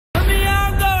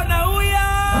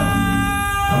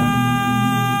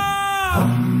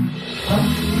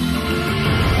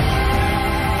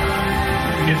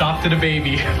adopted a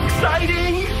baby.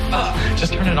 Exciting!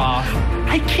 Just turn it off.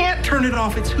 I can't turn it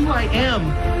off. It's who I am.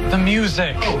 The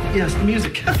music. Oh, yes, the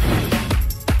music.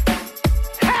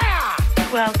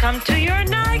 Welcome to your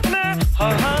nightmare.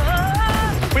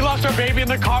 We lost our baby in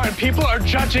the car and people are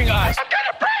judging us. I'm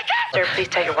gonna break it! Sir, please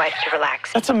tell your wife to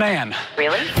relax. That's a man.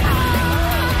 Really?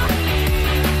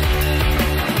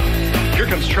 Here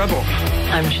comes trouble.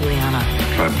 I'm Juliana.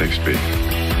 I'm Bixby.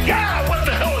 Yeah, what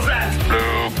the hell was that?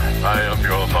 Luke, I am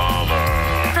your father.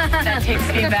 That takes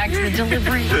me back to the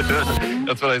delivery.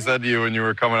 That's what I said to you when you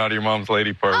were coming out of your mom's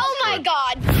lady parts. Oh my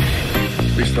God!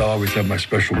 At least I'll always have my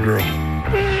special girl.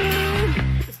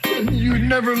 You'd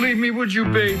never leave me, would you,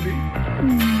 baby?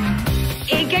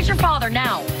 Hey, get your father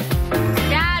now.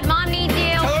 Dad, Mom needs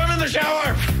you. Tell her I'm in the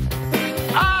shower.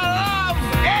 I love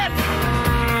it.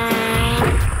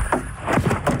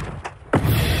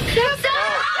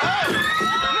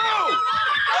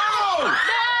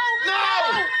 No!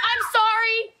 I'm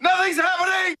sorry. Nothing's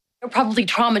happening. You're probably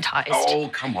traumatized. Oh,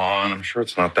 come on. I'm sure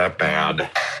it's not that bad.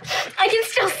 I can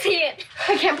still see it.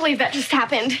 I can't believe that just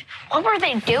happened. What were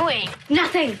they doing?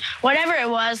 Nothing. Whatever it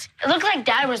was, it looked like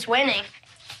Dad was winning.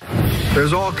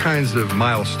 There's all kinds of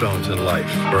milestones in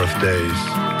life. Birthdays,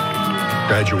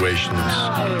 graduations.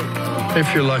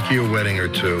 If you're lucky, a wedding or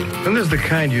two. And there's the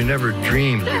kind you never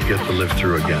dreamed you'd get to live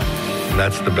through again. And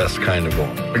that's the best kind of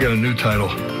all. I got a new title.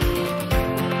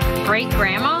 Great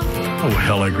Grandma? Oh,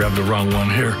 hell, I grabbed the wrong one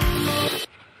here.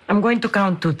 I'm going to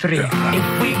count to 3. If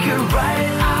we could write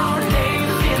our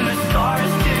names in the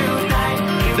stars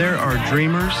tonight. There are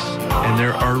dreamers and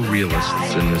there are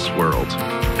realists in this world.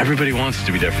 Everybody wants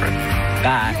to be different.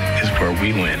 That is where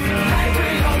we win.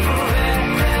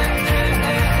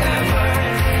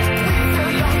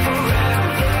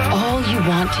 All you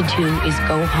want to do is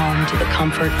go home to the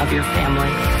comfort of your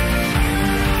family.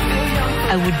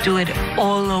 I would do it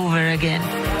all over again.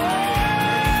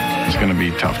 It's going to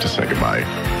be tough to say goodbye.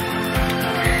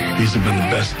 These have been the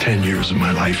best 10 years of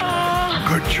my life.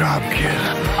 Good job,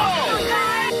 kid.